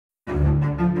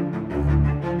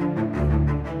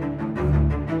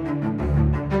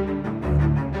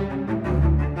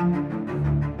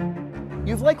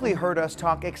You've likely heard us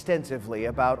talk extensively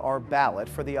about our ballot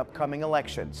for the upcoming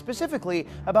election, specifically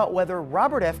about whether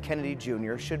Robert F. Kennedy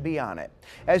Jr. should be on it.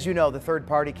 As you know, the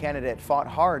third-party candidate fought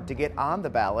hard to get on the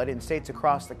ballot in states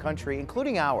across the country,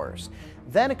 including ours.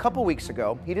 Then a couple weeks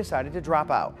ago, he decided to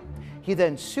drop out. He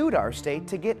then sued our state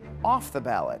to get off the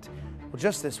ballot. Well,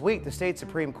 just this week, the state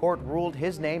Supreme Court ruled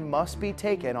his name must be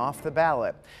taken off the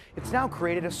ballot. It's now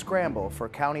created a scramble for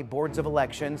county boards of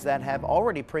elections that have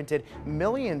already printed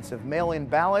millions of mail-in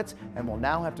ballots and will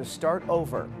now have to start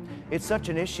over. It's such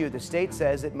an issue, the state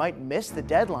says it might miss the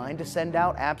deadline to send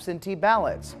out absentee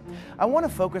ballots. I want to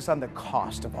focus on the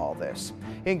cost of all this.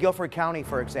 In Guilford County,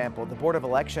 for example, the Board of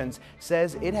Elections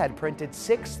says it had printed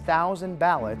 6,000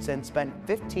 ballots and spent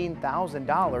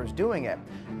 $15,000 doing it.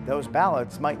 Those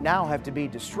ballots might now have to be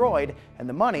destroyed and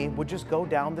the money would just go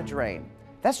down the drain.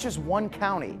 That's just one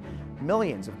county.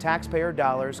 Millions of taxpayer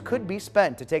dollars could be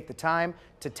spent to take the time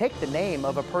to take the name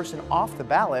of a person off the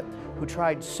ballot who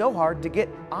tried so hard to get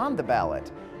on the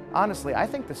ballot. Honestly, I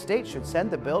think the state should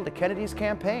send the bill to Kennedy's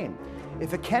campaign.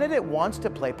 If a candidate wants to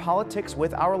play politics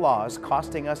with our laws,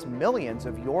 costing us millions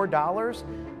of your dollars,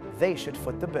 they should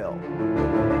foot the bill.